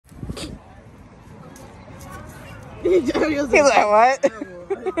He's like, what?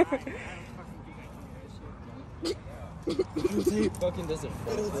 He fucking doesn't.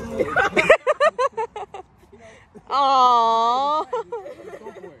 Aww. Go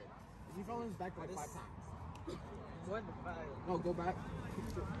for it. If you fall in his back like 5 times. What the fuck? No, go back.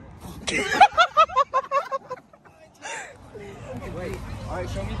 Wait. Alright,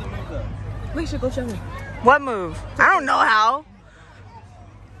 show me the move though. Wait, should go show me. What move? I don't know how.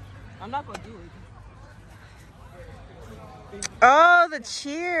 I'm not gonna do it. Oh, the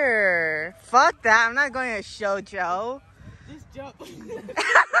cheer. Fuck that. I'm not going to show Joe. Just jump. I guess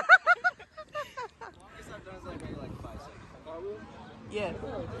I've done like maybe like 5 seconds. Yeah.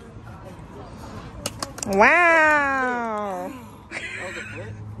 Wow. That was a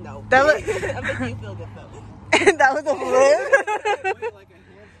flip? No. That was. I'm making you feel good though. That was a flip. Wait, like a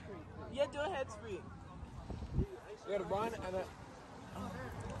handspring. Yeah, do a head spring. You gotta run and then.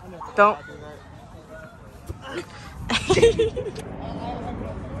 Don't.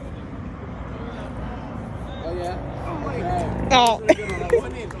 Oh yeah. Oh my god. Oh.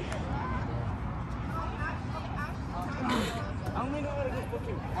 I only know how to go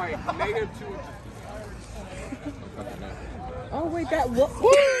fucking. Alright, -2 inches. Oh wait, that what?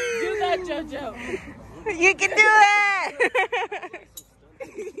 Do that, JoJo. You can do it.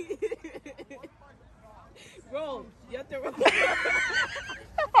 Roll. You have to roll.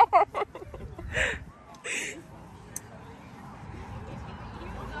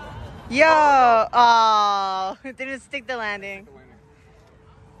 Yo, oh, didn't stick the landing.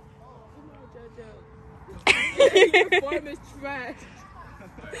 Your form is trash.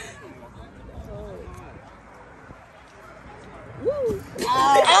 Woo.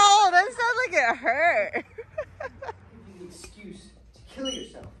 Oh, that sounds like it hurt. An excuse to kill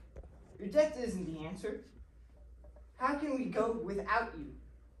yourself. Your death isn't the answer. How can we go without you?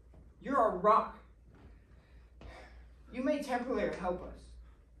 You're our rock. You may temporarily help us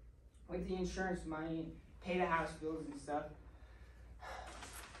with the insurance money, pay the house bills and stuff.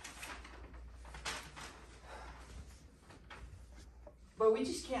 But we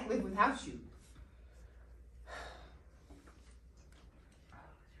just can't live without you.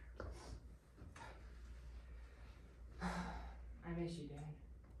 I miss you, Dad.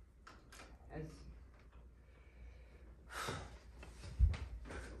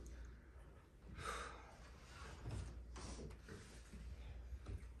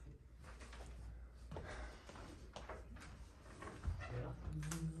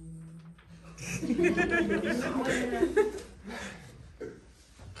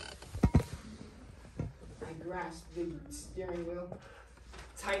 I grasp the steering wheel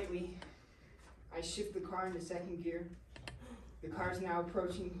tightly. I shift the car into second gear. The car is now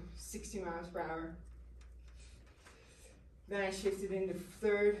approaching 60 miles per hour. Then I shift it into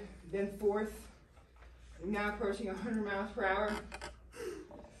third, then fourth. I'm now approaching 100 miles per hour.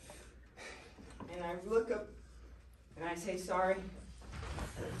 And I look up and I say sorry.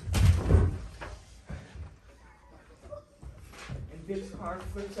 And Biff's car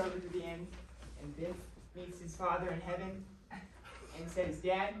flips over to the end, and Biff meets his father in heaven and says,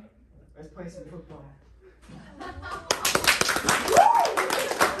 "Dad, let's play some football."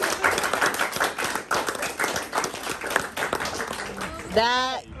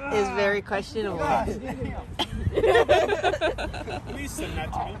 That is very questionable. Please send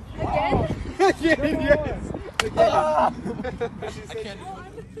that to me. Again? Yes.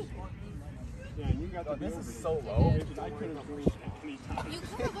 Yeah, you got this is so low. I could have reached any time.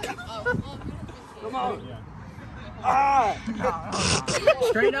 Come on. Yeah. Ah!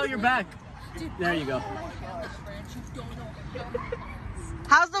 Straighten out your back. There you go.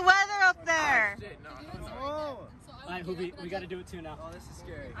 How's the weather up there? Alright, Hoopy, we gotta do it too now. Oh, this is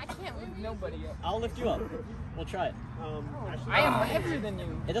scary. I can't lift nobody up. I'll lift you up. We'll try it. I am heavier than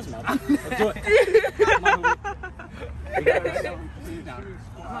you. It doesn't matter. Let's do it. Come on, Hoopy. We got this.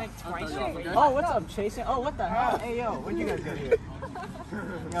 Like twice. Oh, what's up, Chasing? Oh, what the hell? Hey, yo, what you guys got here?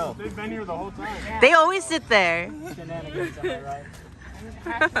 Yo. They've been here the whole time. They always sit there. Shenanigans, am I right?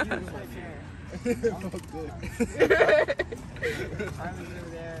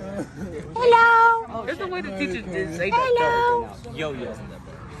 Hello. Oh, There's a way the teachers did say Hello. Yo, yo.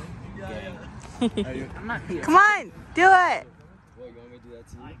 I'm not here. Come on, do it. What, you want me to do that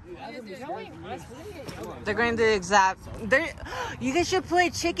too? They're going to exact. You guys should play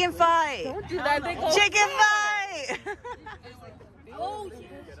chicken fight. Don't do that. They go. Chicken fight. Oh,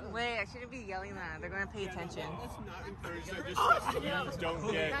 Wait, I shouldn't be yelling that. They're going to pay attention. Let's not encourage that. Just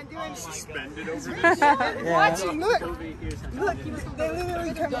don't get suspended over this. Yeah. watching. Look. Hoopy, here's some- Look. They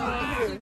literally come out.